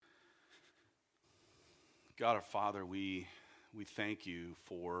God our Father, we thank you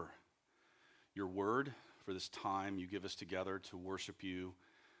for your word, for this time you give us together to worship you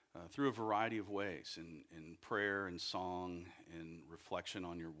through a variety of ways, in prayer and song, in reflection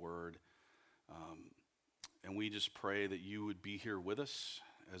on your word. And we just pray that you would be here with us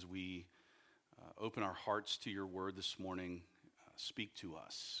as we open our hearts to your word this morning. Speak to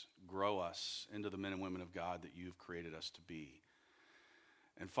us, grow us into the men and women of God that you've created us to be.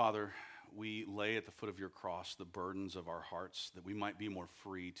 And Father, we lay at the foot of your cross the burdens of our hearts that we might be more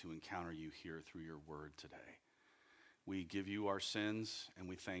free to encounter you here through your word today. We give you our sins and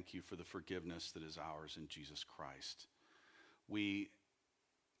we thank you for the forgiveness that is ours in Jesus Christ. We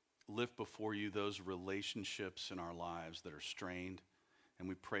lift before you those relationships in our lives that are strained, and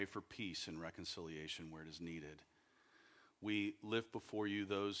we pray for peace and reconciliation where it is needed. We lift before you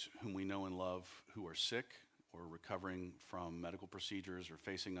those whom we know and love who are sick or recovering from medical procedures or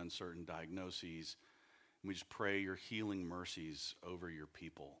facing uncertain diagnoses. And we just pray your healing mercies over your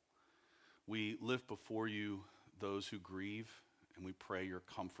people. We lift before you those who grieve, and we pray your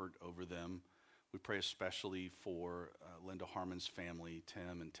comfort over them. We pray especially for Linda Harmon's family,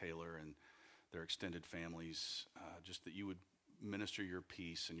 Tim and Taylor, and their extended families, just that you would minister your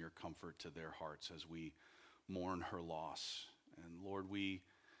peace and your comfort to their hearts as we mourn her loss. And Lord, we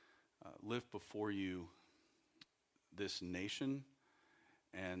lift before you this nation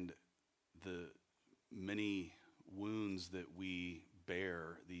and the many wounds that we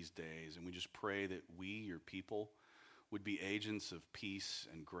bear these days. And we just pray that we, your people, would be agents of peace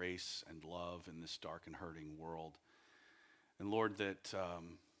and grace and love in this dark and hurting world. And Lord, that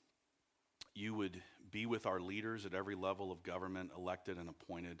you would be with our leaders at every level of government, elected and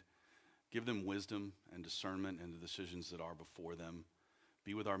appointed. Give them wisdom and discernment in the decisions that are before them.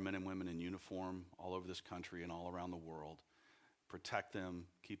 Be with our men and women in uniform all over this country and all around the world. Protect them,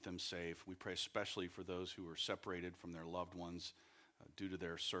 keep them safe. We pray especially for those who are separated from their loved ones due to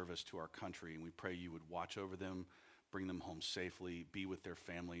their service to our country. And we pray you would watch over them, bring them home safely, be with their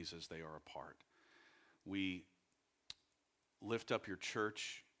families as they are apart. We lift up your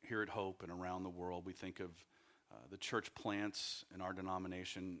church here at Hope and around the world. We think of the church plants in our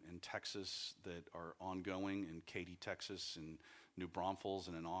denomination in Texas that are ongoing in Katy, Texas, and New Braunfels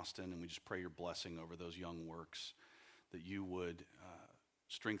and in Austin, and we just pray your blessing over those young works, that you would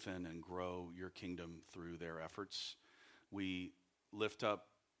strengthen and grow your kingdom through their efforts. We lift up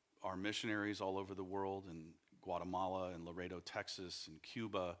our missionaries all over the world in Guatemala and Laredo, Texas, and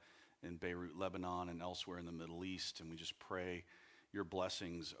Cuba, in Beirut, Lebanon, and elsewhere in the Middle East, and we just pray your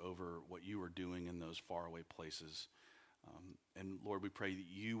blessings over what you are doing in those faraway places. And Lord, we pray that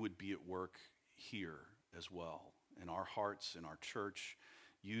you would be at work here as well, in our hearts, in our church.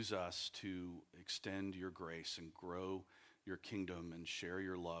 Use us to extend your grace and grow your kingdom and share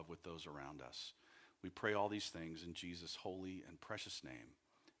your love with those around us. We pray all these things in Jesus' holy and precious name.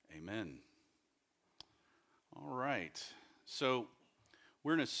 Amen. All right. So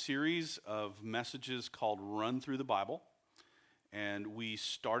we're in a series of messages called Run Through the Bible. And we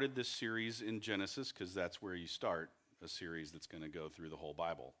started this series in Genesis because that's where you start a series that's going to go through the whole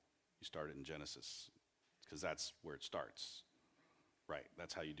Bible. You start it in Genesis because that's where it starts. Right,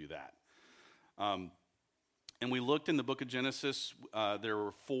 that's how you do that. And we looked in the book of Genesis. There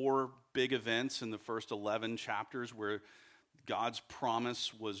were 4 big events in the first 11 chapters where God's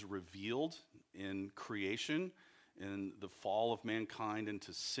promise was revealed in creation, in the fall of mankind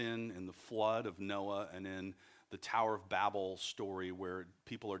into sin, in the flood of Noah, and in the Tower of Babel story where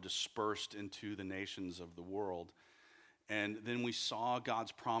people are dispersed into the nations of the world. And then we saw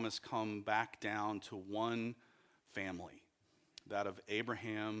God's promise come back down to one family, that of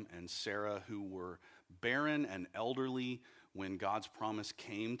Abraham and Sarah, who were barren and elderly when God's promise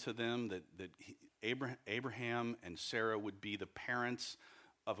came to them, that Abraham and Sarah would be the parents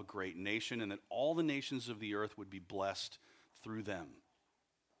of a great nation and that all the nations of the earth would be blessed through them.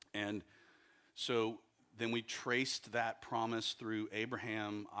 And so then we traced that promise through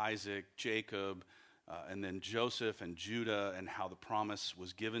Abraham, Isaac, Jacob, and then Joseph and Judah, and how the promise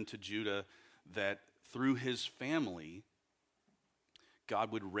was given to Judah that through his family,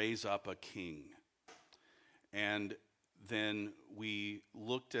 God would raise up a king. And then we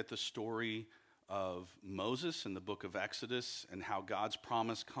looked at the story of Moses in the book of Exodus and how God's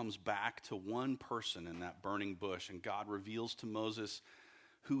promise comes back to one person in that burning bush, and God reveals to Moses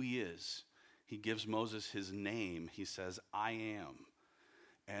who he is. He gives Moses his name. He says, I am.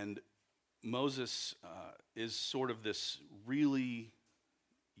 And Moses is sort of this really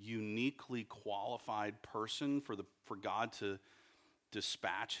uniquely qualified person for God to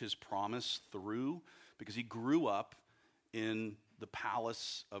dispatch his promise through, because he grew up in the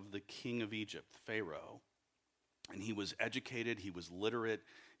palace of the king of Egypt, Pharaoh. And he was educated, he was literate,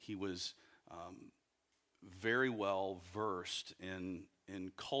 he was very well versed in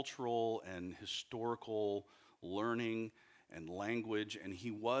cultural and historical learning and language, and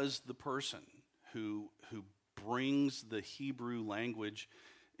he was the person who brings the Hebrew language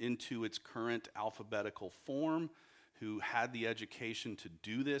into its current alphabetical form, who had the education to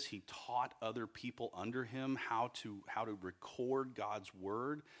do this. He taught other people under him how to record God's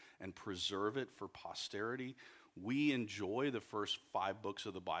word and preserve it for posterity. We enjoy the first 5 books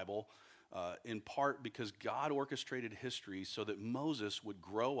of the Bible in part because God orchestrated history so that Moses would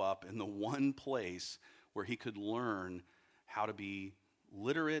grow up in the one place where he could learn how to be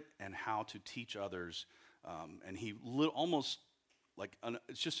literate and how to teach others. And he almost like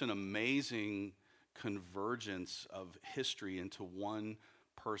it's just an amazing convergence of history into one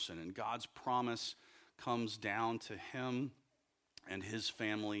person. And God's promise comes down to him and his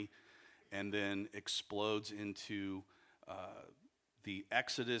family and then explodes into the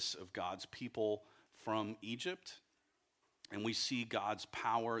exodus of God's people from Egypt. And we see God's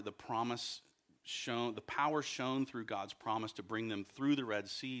power, the power shown through God's promise to bring them through the Red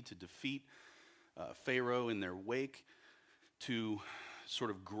Sea, to defeat Pharaoh in their wake, to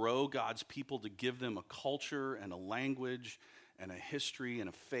sort of grow God's people, to give them a culture and a language and a history and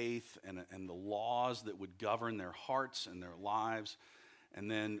a faith and the laws that would govern their hearts and their lives. And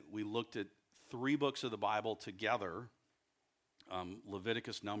then we looked at 3 books of the Bible together,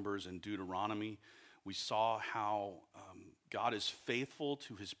 Leviticus, Numbers, and Deuteronomy. We saw how God is faithful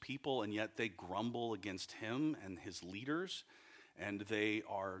to his people, and yet they grumble against him and his leaders, and they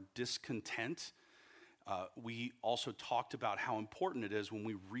are discontent. We also talked about how important it is when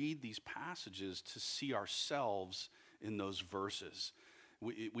we read these passages to see ourselves in those verses.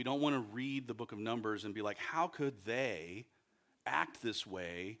 We don't want to read the book of Numbers and be like, how could they act this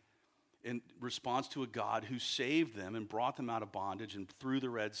way in response to a God who saved them and brought them out of bondage and through the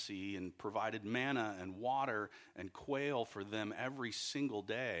Red Sea and provided manna and water and quail for them every single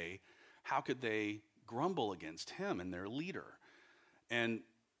day? How could they grumble against him and their leader? And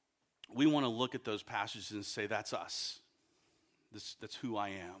we want to look at those passages and say, that's us. That's who I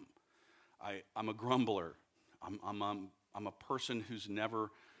am. I'm a grumbler. I'm a person who's never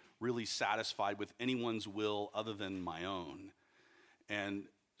really satisfied with anyone's will other than my own. And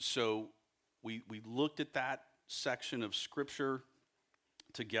so we looked at that section of Scripture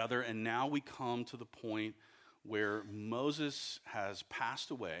together, and now we come to the point where Moses has passed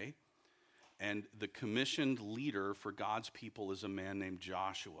away, and the commissioned leader for God's people is a man named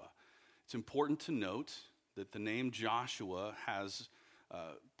Joshua. It's important to note that the name Joshua has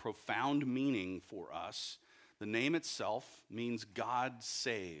profound meaning for us. The name itself means God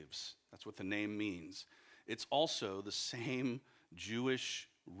saves. That's what the name means. It's also the same Jewish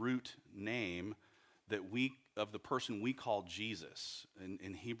root name of the person we call Jesus.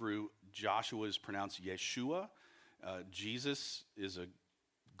 In Hebrew, Joshua is pronounced Yeshua. Jesus is a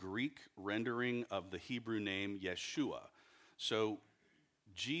Greek rendering of the Hebrew name Yeshua. So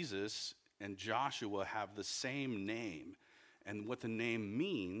Jesus and Joshua have the same name. And what the name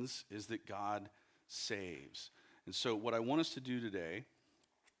means is that God saves. And so what I want us to do today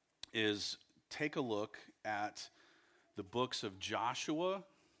is take a look at the books of Joshua,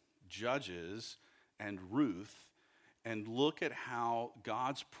 Judges, and Ruth, and look at how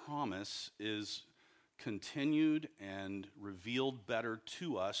God's promise is continued and revealed better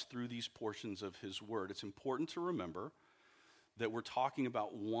to us through these portions of his word. It's important to remember that we're talking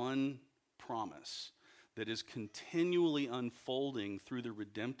about one promise that is continually unfolding through the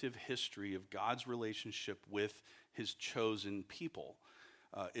redemptive history of God's relationship with his chosen people.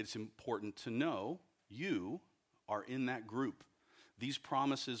 It's important to know you are in that group. These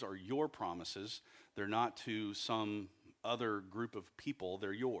promises are your promises. They're not to some other group of people,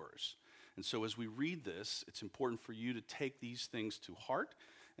 they're yours. And so as we read this, it's important for you to take these things to heart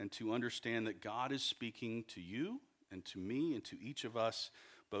and to understand that God is speaking to you and to me and to each of us,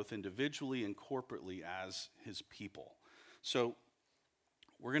 both individually and corporately as his people. So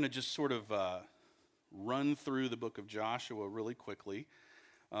we're going to just sort of run through the book of Joshua really quickly.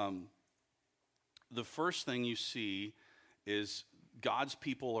 The first thing you see is God's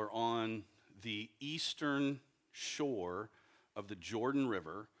people are on the eastern shore of the Jordan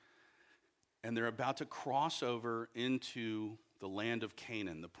River, and they're about to cross over into the land of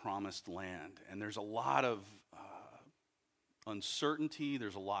Canaan, the promised land. And there's a lot of uncertainty,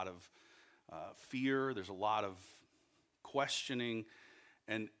 there's a lot of fear, there's a lot of questioning.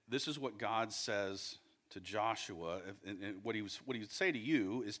 And this is what God says to Joshua, and what he would say to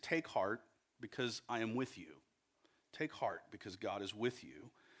you is, take heart because I am with you. Take heart because God is with you.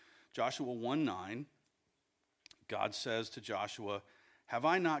 Joshua 1:9, God says to Joshua, "Have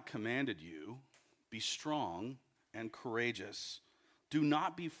I not commanded you? Be strong and courageous. Do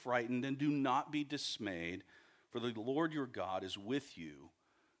not be frightened and do not be dismayed, for the Lord your God is with you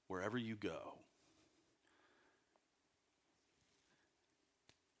wherever you go."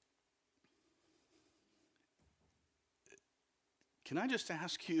 Can I just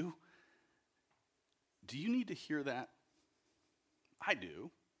ask you, do you need to hear that? I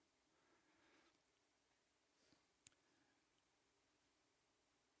do.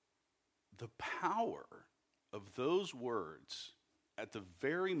 The power of those words at the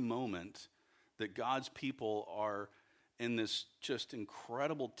very moment that God's people are in this just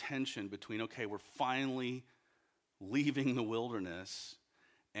incredible tension between, okay, we're finally leaving the wilderness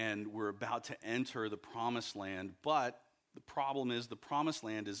and we're about to enter the promised land, but the problem is the promised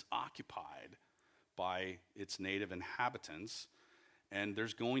land is occupied by its native inhabitants, and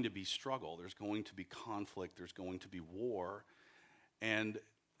there's going to be struggle, there's going to be conflict, there's going to be war, and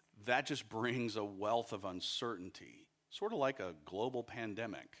that just brings a wealth of uncertainty, sort of like a global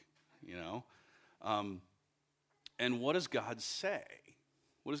pandemic, you know? And what does God say?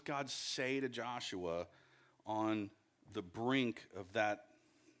 What does God say to Joshua on the brink of that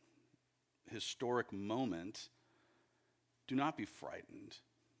historic moment? Do not be frightened.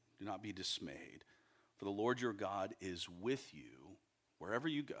 Do not be dismayed. For the Lord your God is with you wherever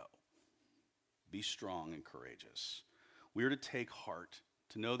you go. Be strong and courageous. We are to take heart,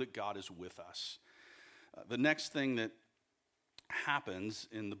 to know that God is with us. The next thing that happens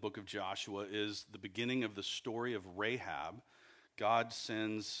in the book of Joshua is the beginning of the story of Rahab.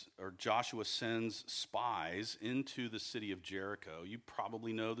 Joshua sends spies into the city of Jericho. You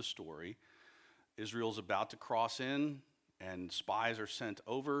probably know the story. Israel's about to cross in, and spies are sent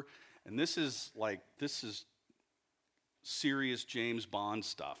over. And this is serious James Bond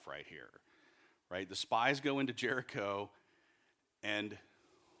stuff right here, right? The spies go into Jericho, and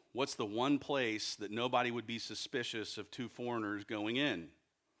what's the one place that nobody would be suspicious of two foreigners going in?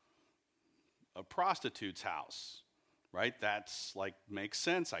 A prostitute's house, right? That's makes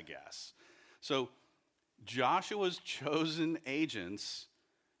sense, I guess. So Joshua's chosen agents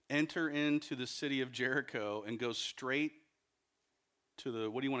enter into the city of Jericho and go straight to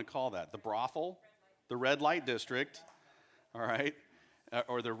the, what do you want to call that? The brothel? The red light district, all right?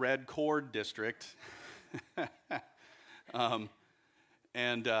 Or the red cord district. And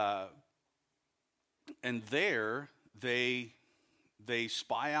there they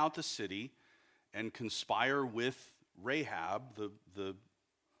spy out the city and conspire with Rahab, the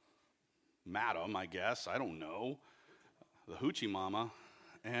madam, I guess, I don't know, the hoochie mama,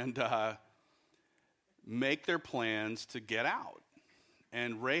 and make their plans to get out.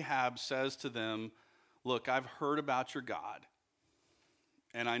 And Rahab says to them, "Look, I've heard about your God,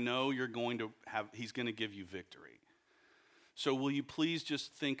 and I know he's going to give you victory. So will you please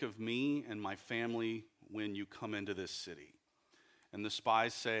just think of me and my family when you come into this city?" And the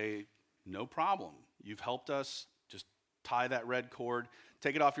spies say, "No problem. You've helped us. Just tie that red cord,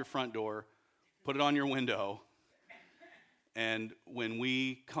 take it off your front door, put it on your window. And when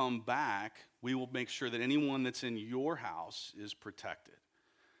we come back, we will make sure that anyone that's in your house is protected."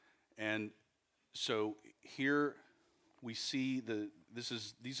 And so here we see this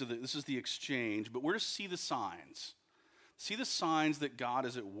is the exchange, but we're to see the signs. See the signs that God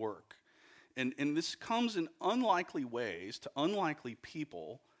is at work. And this comes in unlikely ways to unlikely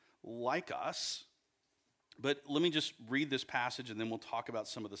people like us. But let me just read this passage and then we'll talk about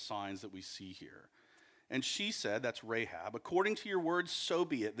some of the signs that we see here. "And she said," that's Rahab, "according to your words, so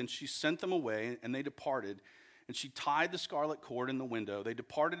be it." Then she sent them away and they departed. And she tied the scarlet cord in the window. They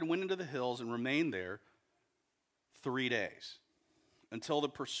departed and went into the hills and remained there 3 days until the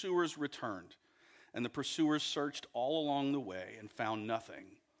pursuers returned. And the pursuers searched all along the way and found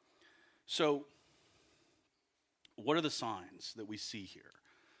nothing. So, what are the signs that we see here?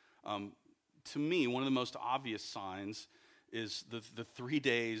 To me, one of the most obvious signs is the 3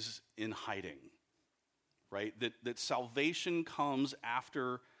 days in hiding, right? That salvation comes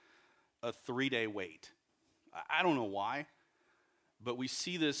after a 3-day wait. I don't know why, but we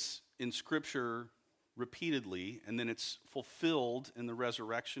see this in Scripture repeatedly, and then it's fulfilled in the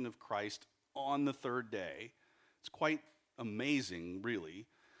resurrection of Christ on the third day. It's quite amazing, really.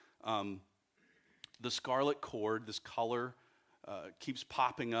 The scarlet cord, this color, keeps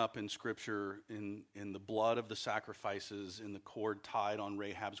popping up in Scripture in the blood of the sacrifices, in the cord tied on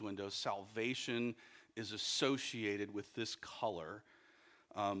Rahab's window. Salvation is associated with this color.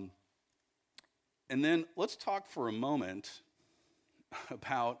 And then let's talk for a moment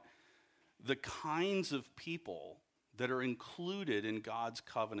about the kinds of people that are included in God's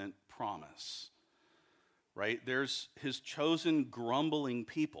covenant promise. right? There's his chosen grumbling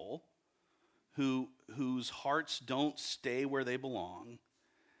people whose hearts don't stay where they belong.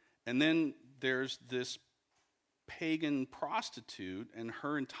 And then there's this pagan prostitute and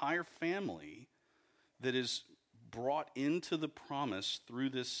her entire family that is brought into the promise through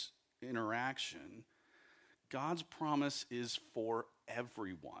this interaction. God's promise is for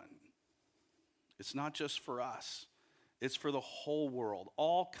everyone. It's not just for us. It's for the whole world,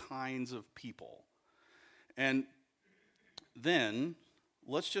 all kinds of people. And then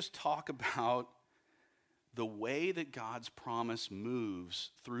let's just talk about the way that God's promise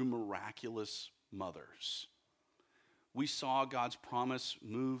moves through miraculous mothers. We saw God's promise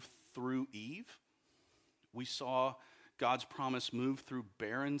move through Eve. We saw God's promise move through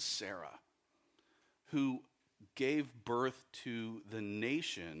barren Sarah, who gave birth to the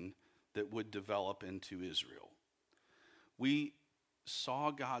nation that would develop into Israel. We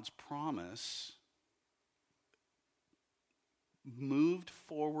saw God's promise moved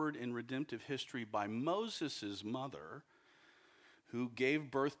forward in redemptive history by Moses' mother, who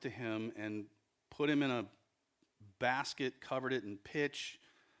gave birth to him and put him in a basket, covered it in pitch,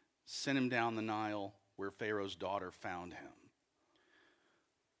 sent him down the Nile where Pharaoh's daughter found him.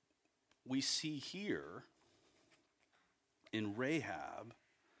 We see here in Rahab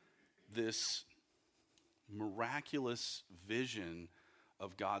this miraculous vision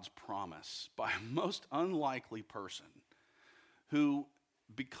of God's promise by a most unlikely person who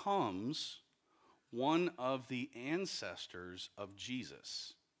becomes one of the ancestors of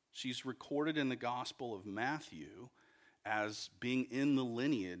Jesus. She's recorded in the Gospel of Matthew as being in the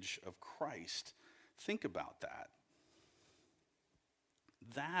lineage of Christ. Think about that.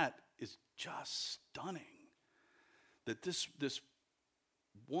 That is just stunning. That this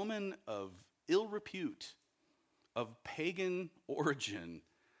woman of ill repute, of pagan origin,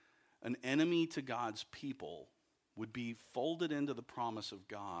 an enemy to God's people, would be folded into the promise of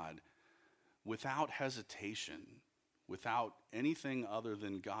God without hesitation, without anything other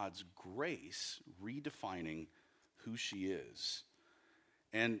than God's grace redefining who she is.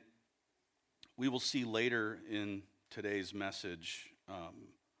 And we will see later in today's message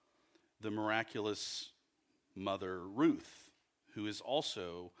the miraculous mother Ruth, who is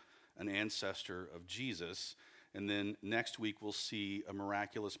also an ancestor of Jesus. And then next week we'll see a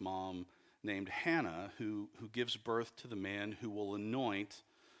miraculous mom named Hannah who gives birth to the man who will anoint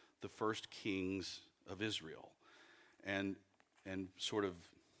the first kings of Israel and sort of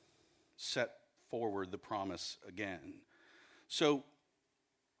set forward the promise again. So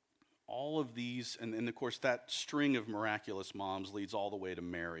all of these, and of course that string of miraculous moms leads all the way to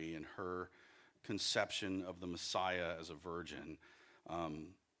Mary and her conception of the Messiah as a virgin.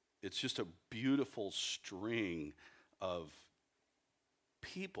 It's just a beautiful string of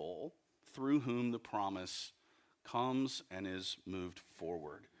people through whom the promise comes and is moved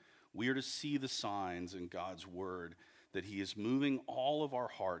forward. We are to see the signs in God's word that he is moving all of our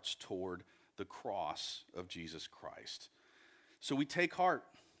hearts toward the cross of Jesus Christ. So we take heart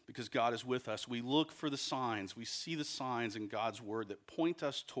because God is with us. We look for the signs. We see the signs in God's word that point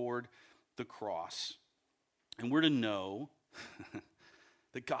us toward the cross. And we're to know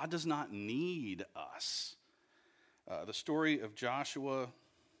that God does not need us. The story of Joshua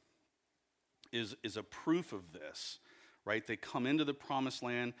is a proof of this, right? They come into the promised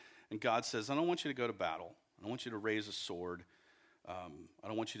land, and God says, I don't want you to go to battle. I don't want you to raise a sword. I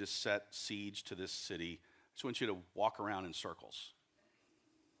don't want you to set siege to this city. I just want you to walk around in circles.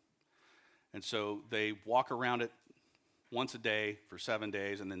 And so they walk around it once a day for 7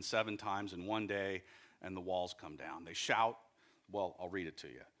 days, and then 7 times in one day, and the walls come down. They shout. Well, I'll read it to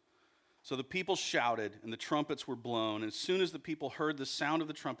you. So the people shouted, and the trumpets were blown. As soon as the people heard the sound of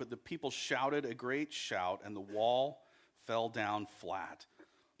the trumpet, the people shouted a great shout, and the wall fell down flat,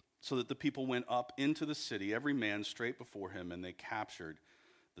 so that the people went up into the city, every man straight before him, and they captured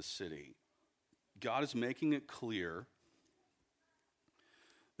the city. God is making it clear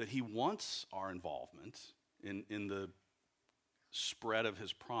that he wants our involvement in the spread of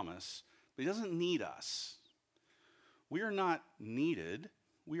his promise, but he doesn't need us. We are not needed,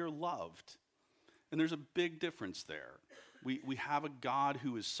 we are loved. And there's a big difference there. We have a God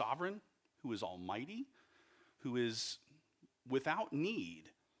who is sovereign, who is almighty, who is without need,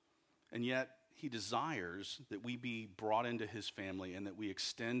 and yet he desires that we be brought into his family and that we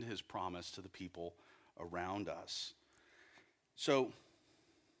extend his promise to the people around us. So,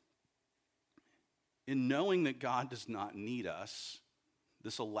 in knowing that God does not need us,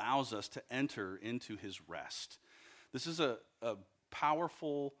 this allows us to enter into his rest. This is a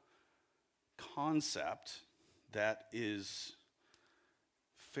powerful concept that is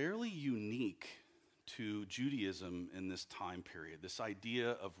fairly unique to Judaism in this time period, this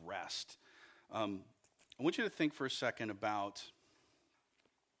idea of rest. I want you to think for a second about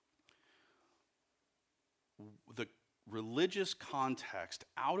the religious context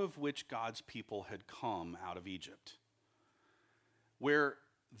out of which God's people had come out of Egypt, where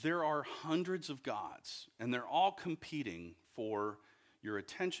there are hundreds of gods, and they're all competing for your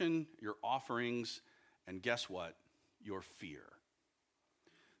attention, your offerings, and guess what? Your fear.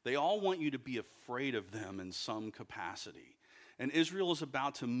 They all want you to be afraid of them in some capacity. And Israel is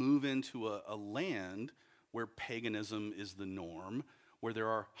about to move into a land where paganism is the norm, where there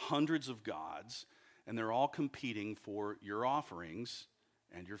are hundreds of gods, and they're all competing for your offerings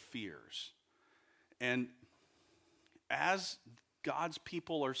and your fears. And as God's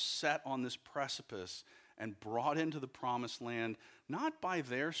people are set on this precipice and brought into the promised land, not by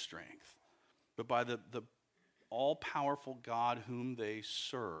their strength, but by the all-powerful God whom they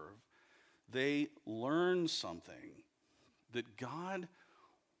serve, they learn something, that God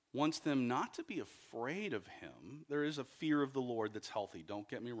wants them not to be afraid of him. There is a fear of the Lord that's healthy. Don't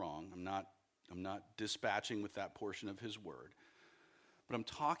get me wrong. I'm not dispatching with that portion of his word. But I'm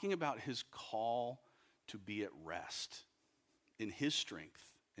talking about his call to be at rest in his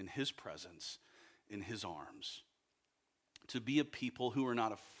strength, in his presence, in his arms. To be a people who are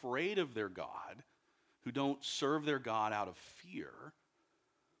not afraid of their God, who don't serve their God out of fear,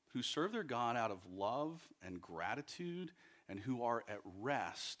 who serve their God out of love and gratitude, and who are at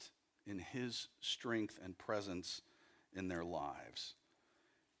rest in his strength and presence in their lives.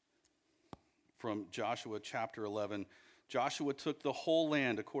 From Joshua chapter 11, Joshua took the whole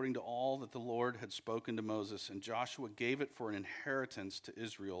land according to all that the Lord had spoken to Moses, and Joshua gave it for an inheritance to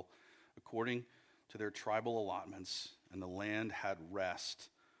Israel according to their tribal allotments, and the land had rest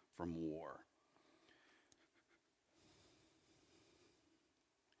from war.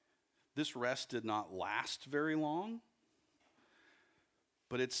 This rest did not last very long,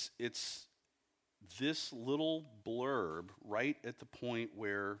 but it's this little blurb right at the point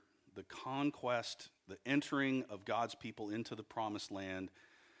where the conquest, the entering of God's people into the promised land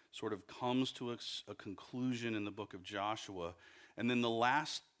sort of comes to a conclusion in the book of Joshua. And then the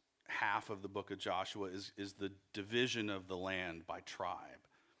last half of the book of Joshua is the division of the land by tribe.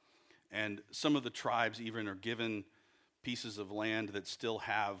 And some of the tribes even are given pieces of land that still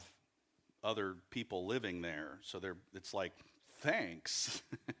have other people living there. So it's like, thanks.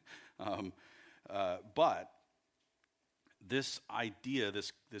 But this idea,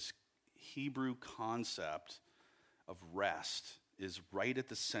 this Hebrew concept of rest is right at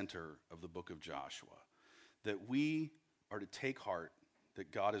the center of the book of Joshua. That we are to take heart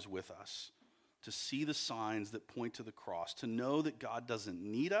that God is with us, to see the signs that point to the cross, to know that God doesn't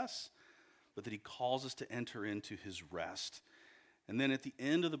need us, but that he calls us to enter into his rest. And then at the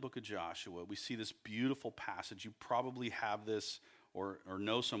end of the book of Joshua, we see this beautiful passage. You probably have this or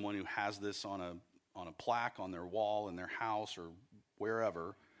know someone who has this on a plaque on their wall in their house or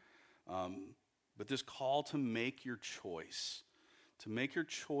wherever. But this call to make your choice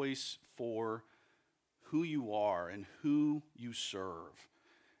for who you are and who you serve.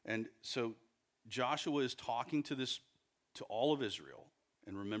 And so Joshua is talking to all of Israel.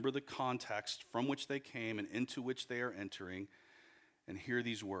 And remember the context from which they came and into which they are entering. And hear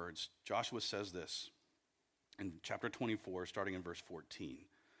these words. Joshua says this in chapter 24, starting in verse 14.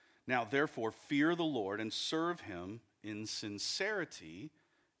 Now, therefore, fear the Lord and serve him in sincerity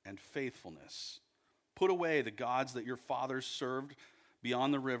and faithfulness. Put away the gods that your fathers served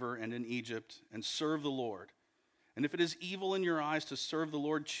beyond the river and in Egypt, and serve the Lord. And if it is evil in your eyes to serve the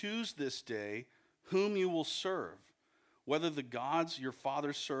Lord, choose this day whom you will serve, whether the gods your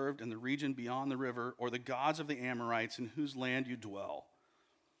fathers served in the region beyond the river, or the gods of the Amorites in whose land you dwell.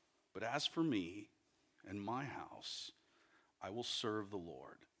 But as for me and my house, I will serve the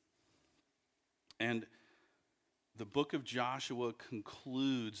Lord. And the book of Joshua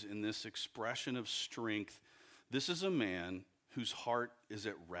concludes in this expression of strength. This is a man whose heart is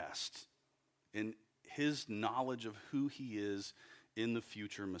at rest in his knowledge of who he is in the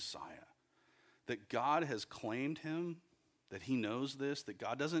future Messiah. That God has claimed him, that he knows this, that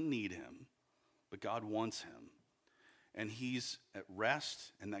God doesn't need him, but God wants him. And he's at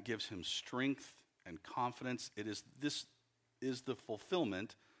rest, and that gives him strength and confidence. This is the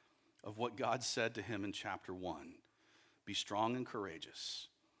fulfillment of what God said to him in chapter 1. Be strong and courageous,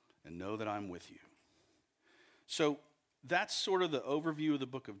 and know that I'm with you. So that's sort of the overview of the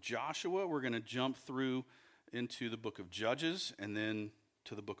book of Joshua. We're going to jump through into the book of Judges and then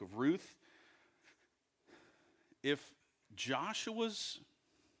to the book of Ruth. If Joshua's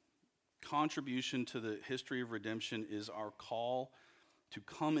contribution to the history of redemption is our call to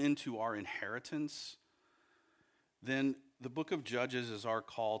come into our inheritance then the book of Judges is our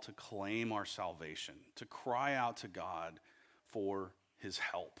call to claim our salvation, to cry out to God for his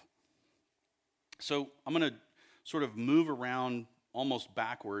help. So I'm going to sort of move around almost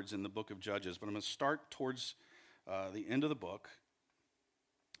backwards in the book of Judges, but I'm going to start towards the end of the book.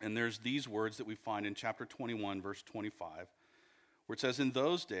 And there's these words that we find in chapter 21, verse 25, where it says, "In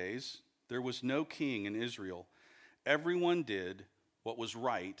those days there was no king in Israel. Everyone did what was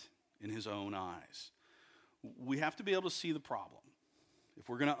right in his own eyes." We have to be able to see the problem. If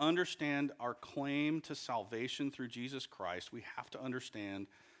we're going to understand our claim to salvation through Jesus Christ, we have to understand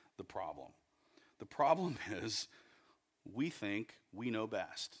the problem. The problem is we think we know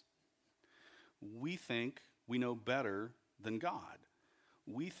best. We think we know better than God.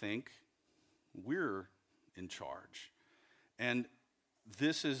 We think we're in charge. And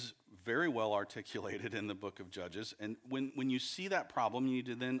this is very well articulated in the book of Judges. And when you see that problem, you need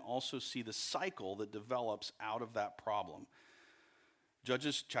to then also see the cycle that develops out of that problem.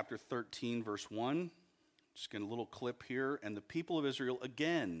 Judges chapter 13, verse 1, just get a little clip here. "And the people of Israel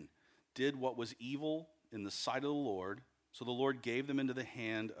again did what was evil in the sight of the Lord, so the Lord gave them into the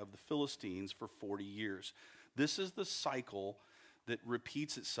hand of the Philistines for 40 years. This is the cycle that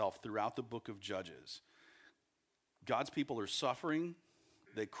repeats itself throughout the book of Judges. God's people are suffering.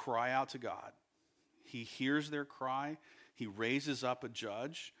 They cry out to God. He hears their cry. He raises up a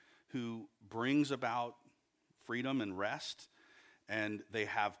judge who brings about freedom and rest, and they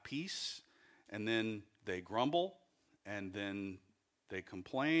have peace, and then they grumble, and then they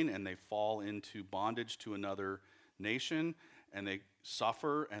complain, and they fall into bondage to another nation, and they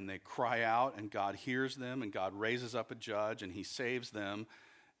suffer, and they cry out, and God hears them, and God raises up a judge, and he saves them,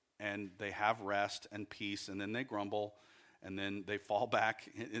 and they have rest and peace, and then they grumble, and then they fall back,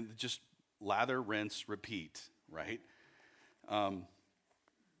 and just lather, rinse, repeat, right?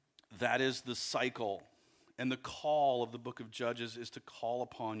 That is the cycle. And the call of the book of Judges is to call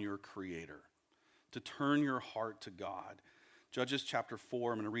upon your Creator, to turn your heart to God. Judges chapter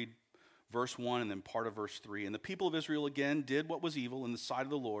 4, I'm going to read verse 1 and then part of verse 3. "And the people of Israel again did what was evil in the sight of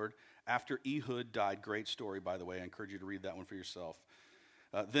the Lord after Ehud died." Great story, by the way. I encourage you to read that one for yourself.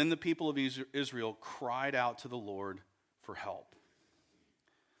 "Then the people of Israel cried out to the Lord for help."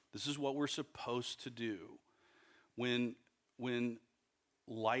 This is what we're supposed to do. When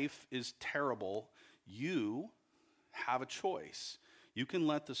life is terrible, you have a choice. You can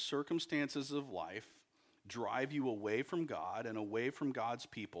let the circumstances of life drive you away from God and away from God's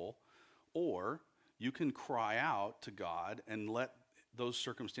people, or you can cry out to God and let those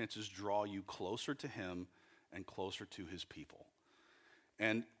circumstances draw you closer to him and closer to his people.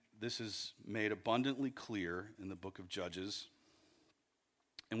 And this is made abundantly clear in the book of Judges.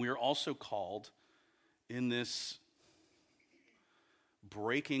 And we are also called in this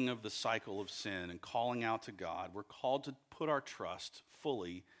breaking of the cycle of sin and calling out to God, we're called to put our trust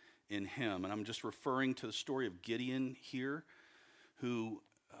fully in him. And I'm just referring to the story of Gideon here, who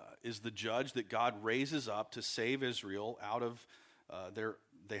is the judge that God raises up to save Israel out of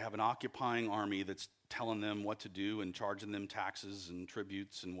they have an occupying army that's telling them what to do and charging them taxes and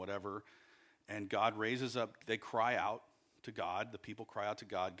tributes and whatever. And God raises up, they cry out to God, the people cry out to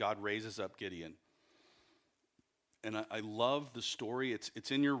God. God raises up Gideon. And I love the story.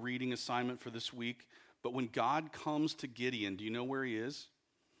 It's in your reading assignment for this week. But when God comes to Gideon, do you know where he is?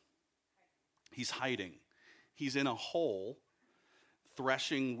 He's hiding. He's in a hole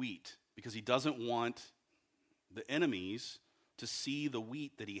threshing wheat because he doesn't want the enemies to see the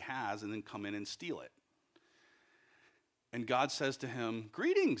wheat that he has and then come in and steal it. And God says to him,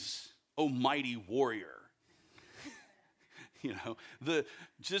 "Greetings, O mighty warrior." You know,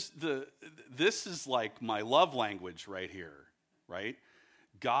 this is like my love language right here, right?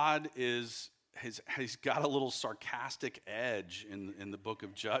 God he's got a little sarcastic edge in the book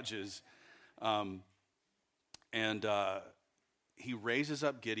of Judges. He raises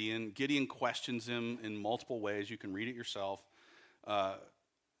up Gideon. Gideon questions him in multiple ways. You can read it yourself. And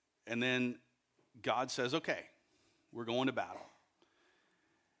then God says, "Okay, we're going to battle."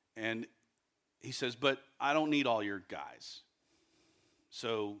 And he says, "But I don't need all your guys.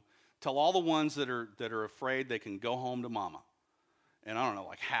 So tell all the ones that are afraid they can go home to mama." And I don't know,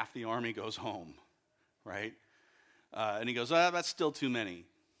 like half the army goes home, right? And he goes, "That's still too many.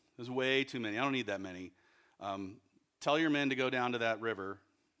 There's way too many. I don't need that many. Tell your men to go down to that river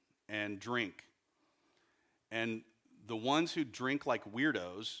and drink. And the ones who drink like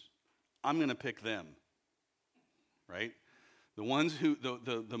weirdos, I'm going to pick them," right? The ones who,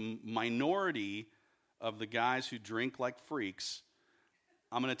 the minority of the guys who drink like freaks,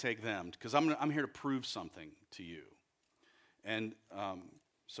 I'm going to take them because I'm here to prove something to you. And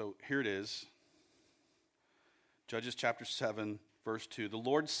so here it is. Judges chapter 7, verse 2. The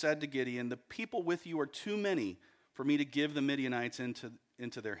Lord said to Gideon, the people with you are too many for me to give the Midianites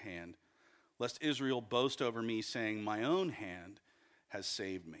into their hand, lest Israel boast over me, saying, my own hand has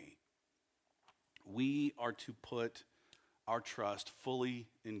saved me. We are to put our trust fully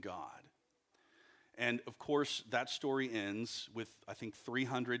in God. And of course, that story ends with, I think,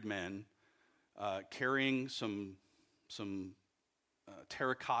 300 men carrying some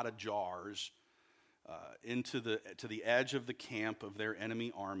terracotta jars to the edge of the camp of their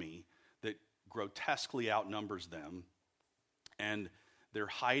enemy army that grotesquely outnumbers them. And they're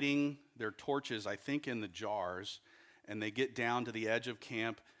hiding their torches, I think, in the jars. And they get down to the edge of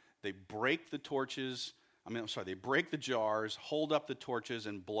camp. They break the torches. They break the jars, hold up the torches,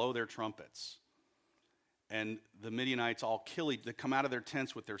 and blow their trumpets. And the Midianites all they come out of their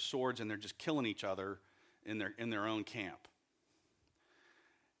tents with their swords, and they're just killing each other in their own camp.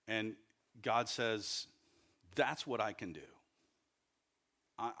 And God says, that's what I can do.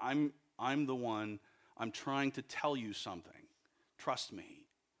 I'm the one. I'm trying to tell you something. Trust me.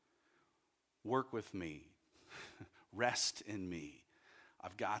 Work with me. Rest in me.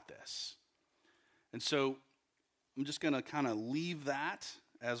 I've got this. And so I'm just going to kind of leave that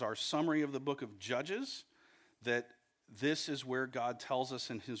as our summary of the book of Judges, that this is where God tells us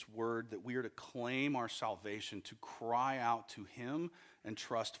in his word that we are to claim our salvation, to cry out to him and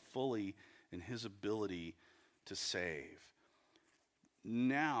trust fully in his ability to save.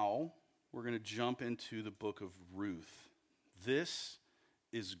 Now we're going to jump into the book of Ruth. This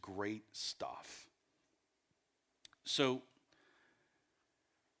is great stuff. So,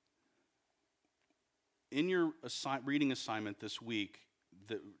 in your reading assignment this week,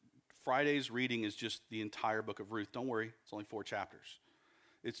 Friday's reading is just the entire book of Ruth. Don't worry, it's only 4 chapters.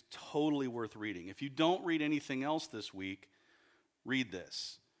 It's totally worth reading. If you don't read anything else this week, read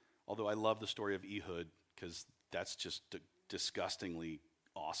this. Although I love the story of Ehud, because that's just disgustingly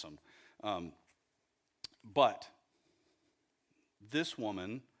awesome. But this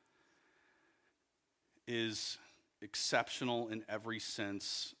woman is exceptional in every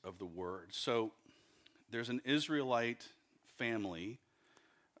sense of the word. So there's an Israelite family.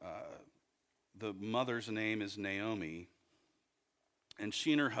 The mother's name is Naomi. And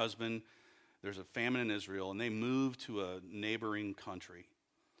she and her husband, there's a famine in Israel, and they move to a neighboring country.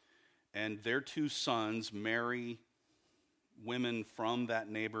 And their 2 sons marry women from that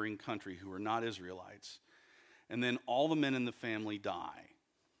neighboring country who are not Israelites. And then all the men in the family die.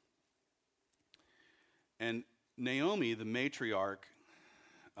 And Naomi, the matriarch,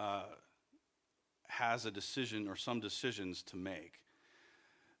 has a decision or some decisions to make.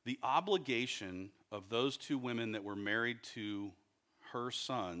 The obligation of those 2 women that were married to her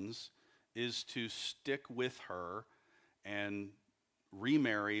sons is to stick with her and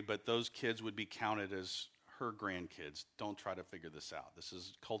remarry, but those kids would be counted as her grandkids. Don't try to figure this out. This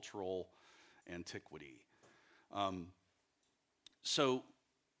is cultural antiquity. So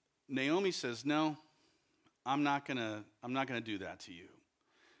Naomi says, no, I'm not gonna do that to you.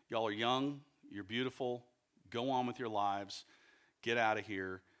 Y'all are young, you're beautiful, go on with your lives, get out of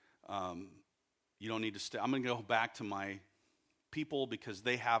here. You don't need to stay. I'm gonna go back to my people because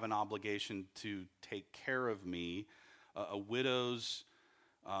they have an obligation to take care of me. A widow's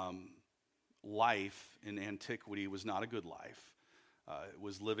life in antiquity was not a good life. It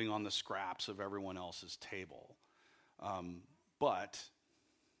was living on the scraps of everyone else's table. But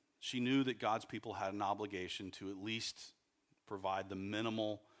she knew that God's people had an obligation to at least provide the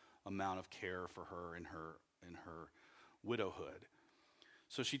minimal amount of care for her in her widowhood.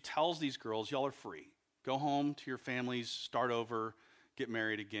 So she tells these girls, y'all are free. Go home to your families, start over, get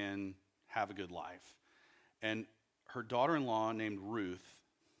married again, have a good life. And her daughter-in-law named Ruth,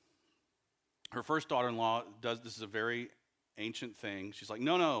 her first daughter-in-law this is a very ancient thing. She's like,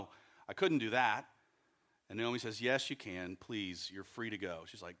 no, I couldn't do that. And Naomi says, yes, you can. Please, you're free to go.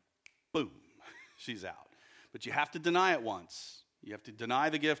 She's like, boom, she's out. But you have to deny it once. You have to deny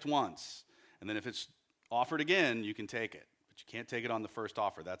the gift once. And then if it's offered again, you can take it. But you can't take it on the first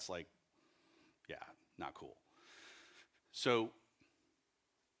offer. That's like, yeah, not cool. So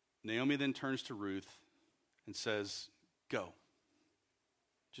Naomi then turns to Ruth and says, go.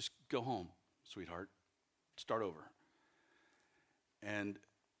 Just go home, sweetheart. Start over. And,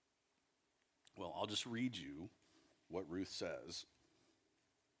 well, I'll just read you what Ruth says.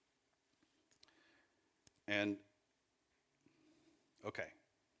 And, okay,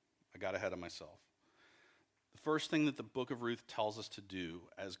 I got ahead of myself. The first thing that the book of Ruth tells us to do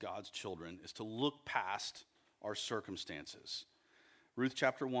as God's children is to look past our circumstances. Ruth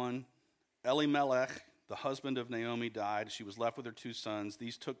chapter 1, Elimelech, the husband of Naomi, died. She was left with her 2 sons.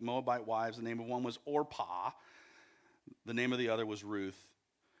 These took Moabite wives. The name of one was Orpah, The name of the other was Ruth.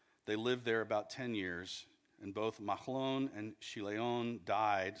 They lived there about 10 years, and both Mahlon and Chilion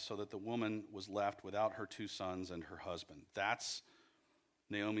died, so that the woman was left without her 2 sons and her husband. That's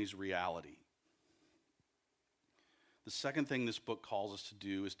Naomi's reality. The second thing this book calls us to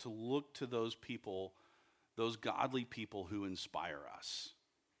do is to look to those people, those godly people who inspire us,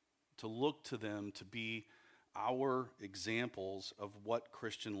 to look to them to be our examples of what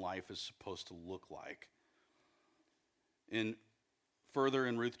Christian life is supposed to look like. Further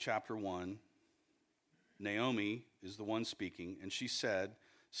in Ruth chapter 1, Naomi is the one speaking, and she said,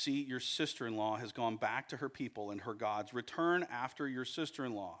 "See, your sister-in-law has gone back to her people and her gods. Return after your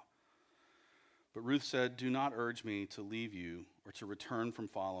sister-in-law." But Ruth said, "Do not urge me to leave you or to return from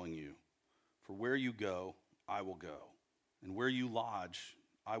following you. For where you go, I will go, and where you lodge,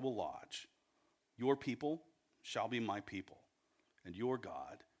 I will lodge. Your people shall be my people, and your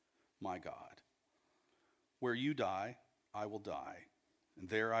God, my God. Where you die, I will die, and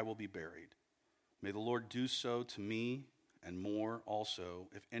there I will be buried. May the Lord do so to me, and more also,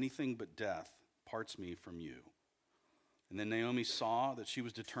 if anything but death parts me from you." And then Naomi saw that she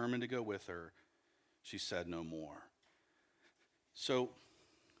was determined to go with her. She said no more. So,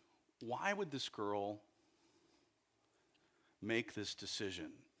 why would this girl make this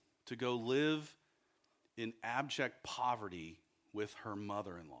decision to go live in abject poverty with her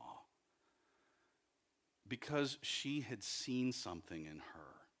mother-in-law? Because she had seen something in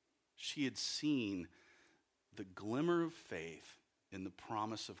her. She had seen the glimmer of faith in the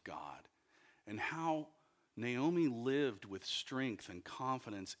promise of God, and how Naomi lived with strength and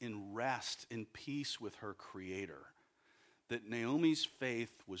confidence, in rest, in peace with her Creator. That Naomi's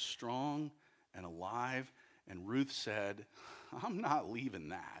faith was strong and alive, and Ruth said, "I'm not leaving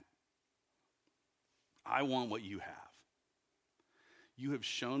that. I want what you have. You have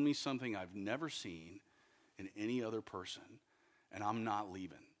shown me something I've never seen in any other person, and I'm not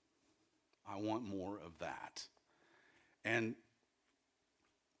leaving. I want more of that." And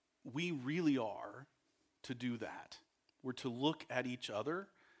we really are to do that. We're to look at each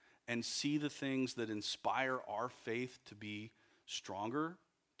other and see the things that inspire our faith to be stronger,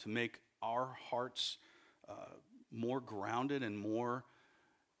 to make our hearts more grounded and more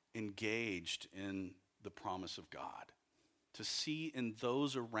engaged in the promise of God. To see in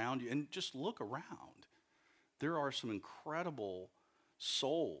those around you, and just look around. There are some incredible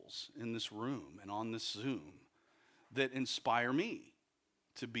souls in this room and on this Zoom that inspire me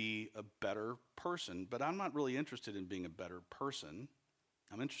to be a better person. But I'm not really interested in being a better person.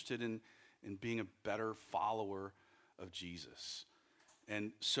 I'm interested in being a better follower of Jesus.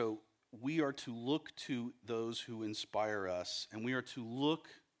 And so we are to look to those who inspire us, and we are to look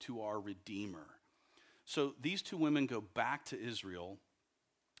to our Redeemer. So these 2 women go back to Israel,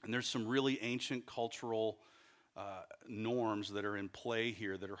 and there's some really ancient cultural norms that are in play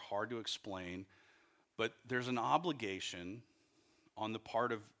here that are hard to explain. But there's an obligation on the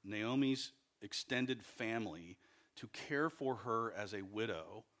part of Naomi's extended family to care for her as a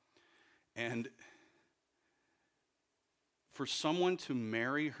widow. And for someone to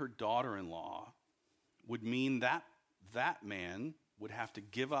marry her daughter-in-law would mean that that man would have to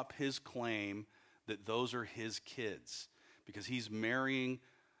give up his claim that those are his kids, because he's marrying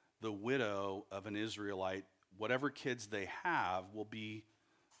the widow of an Israelite. Whatever kids they have will be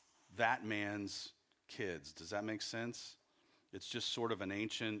that man's kids. Does that make sense? It's just sort of an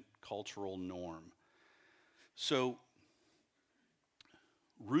ancient cultural norm. So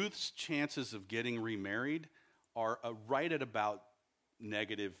Ruth's chances of getting remarried are right at about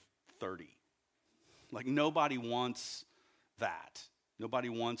 -30. Like, nobody wants that. Nobody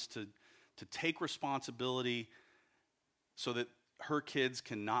wants to take responsibility so that her kids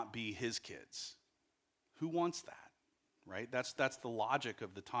cannot be his kids. Who wants that, right? That's the logic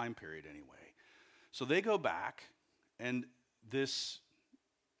of the time period anyway. So they go back, and this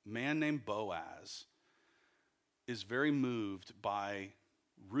man named Boaz is very moved by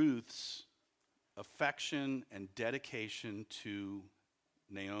Ruth's affection and dedication to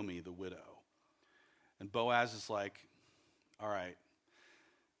Naomi, the widow. And Boaz is like, "All right,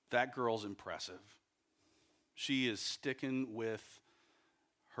 that girl's impressive. She is sticking with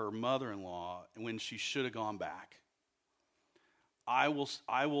her mother-in-law when she should have gone back.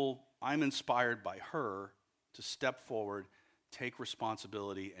 I'm inspired by her to step forward, take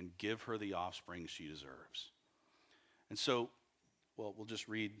responsibility, and give her the offspring she deserves." And so, we'll just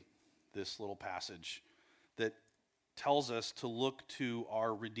read this little passage that tells us to look to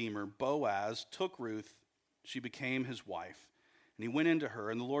our Redeemer. Boaz took Ruth, she became his wife, and he went into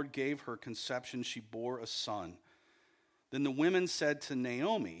her, and the Lord gave her conception. She bore a son. Then the women said to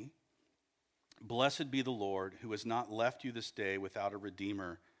Naomi, Blessed be the Lord, who has not left you this day without a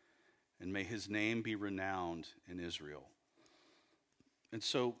redeemer, and may his name be renowned in Israel. And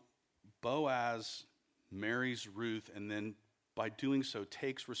so Boaz marries Ruth, and then by doing so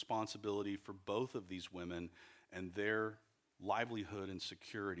takes responsibility for both of these women and their livelihood and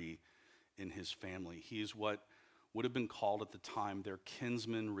security in his family. He is what would have been called at the time their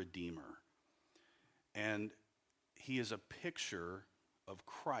kinsman redeemer. And he is a picture of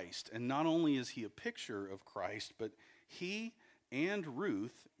Christ. And not only is he a picture of Christ, but he and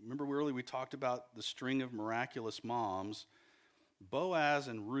Ruth, remember earlier we talked about the string of miraculous moms, Boaz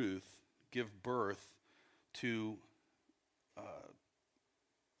and Ruth give birth to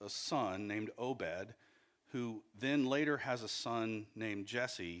a son named Obed, who then later has a son named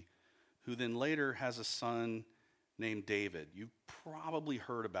Jesse, who then later has a son named David. You've probably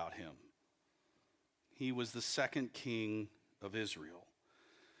heard about him. He was the second king of Israel.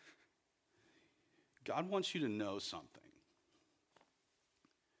 God wants you to know something.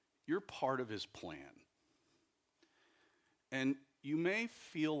 You're part of his plan. And you may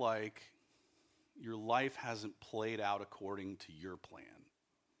feel like your life hasn't played out according to your plan.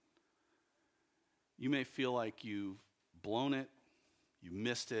 You may feel like you've blown it, you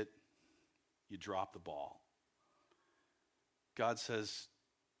missed it, you dropped the ball. God says,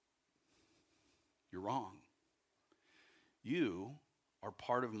 you're wrong. You are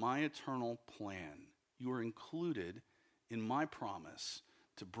part of my eternal plan. You are included in my promise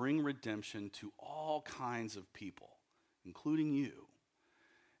to bring redemption to all kinds of people, including you.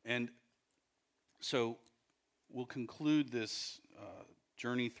 And so we'll conclude this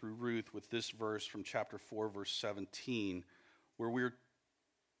journey through Ruth with this verse from chapter 4, verse 17, where we're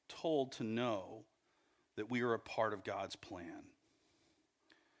told to know that we are a part of God's plan.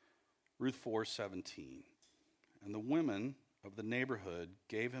 Ruth 4:17. And the women of the neighborhood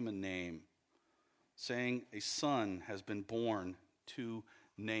gave him a name, saying, a son has been born to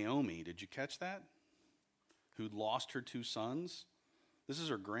Naomi. Did you catch that? Who'd lost her two sons? This is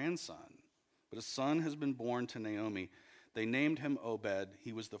her grandson. But a son has been born to Naomi. They named him Obed.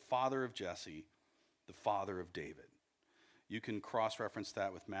 He was the father of Jesse, the father of David. You can cross-reference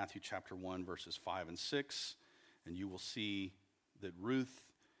that with Matthew chapter 1, verses 5 and 6, and you will see that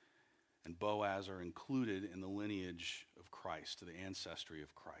Ruth and Boaz are included in the lineage of Christ, the ancestry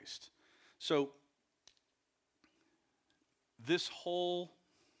of Christ. So this whole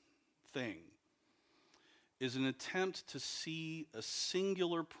thing is an attempt to see a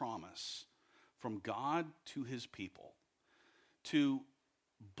singular promise from God to his people to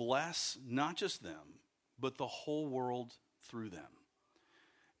bless not just them, but the whole world through them.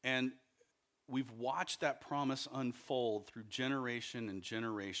 And we've watched that promise unfold through generation and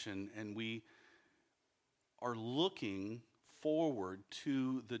generation, and we are looking forward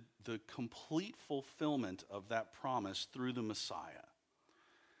to the complete fulfillment of that promise through the Messiah.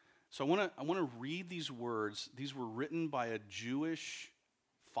 So I want to read these words. These were written by a Jewish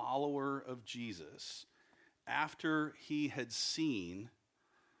follower of Jesus after he had seen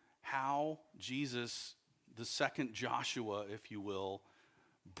how Jesus, the second Joshua, if you will,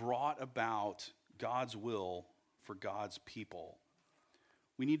 brought about God's will for God's people.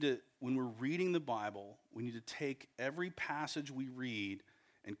 We need to, when we're reading the Bible, we need to take every passage we read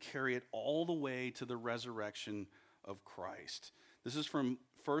and carry it all the way to the resurrection of Christ. This is from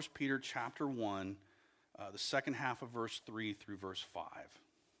 1 Peter chapter 1, the second half of verse 3 through verse 5.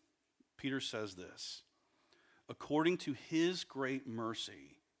 Peter says this, according to his great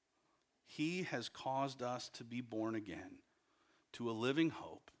mercy, he has caused us to be born again to a living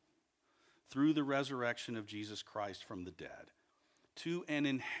hope through the resurrection of Jesus Christ from the dead, to an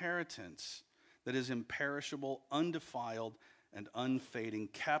inheritance that is imperishable, undefiled, and unfading,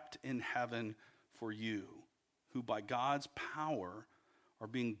 kept in heaven for you, who by God's power are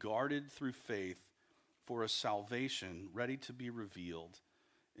being guarded through faith for a salvation ready to be revealed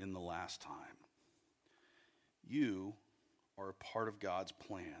in the last time. You are a part of God's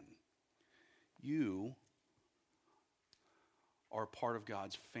plan. You are a part of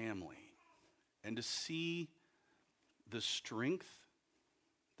God's family. And to see the strength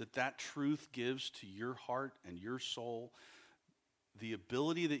that truth gives to your heart and your soul, the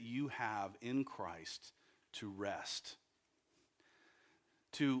ability that you have in Christ to rest,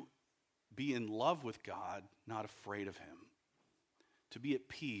 to be in love with God, not afraid of him, to be at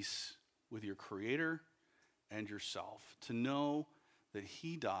peace with your Creator and yourself, to know that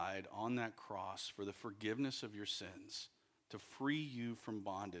he died on that cross for the forgiveness of your sins, to free you from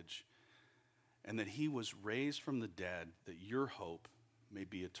bondage, and that he was raised from the dead, that your hope may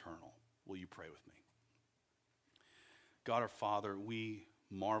be eternal. Will you pray with me? God our Father, we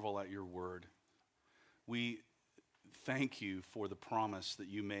marvel at your word. We thank you for the promise that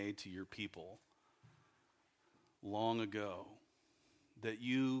you made to your people long ago, that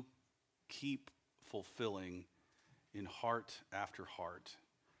you keep fulfilling in heart after heart.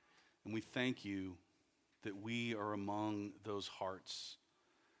 And we thank you that we are among those hearts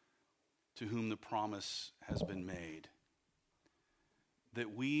to whom the promise has been made,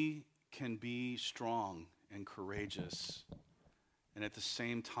 that we can be strong and courageous and at the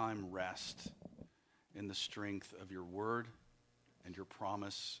same time rest in the strength of your word and your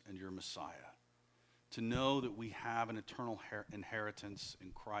promise and your Messiah. To know that we have an eternal inheritance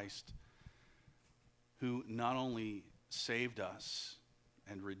in Christ, who not only saved us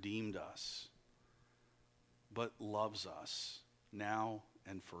and redeemed us, but loves us now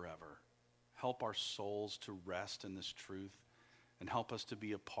and forever. Help our souls to rest in this truth and help us to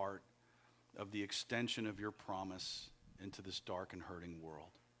be a part of the extension of your promise into this dark and hurting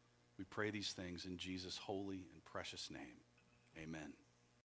world. We pray these things in Jesus' holy and precious name. Amen.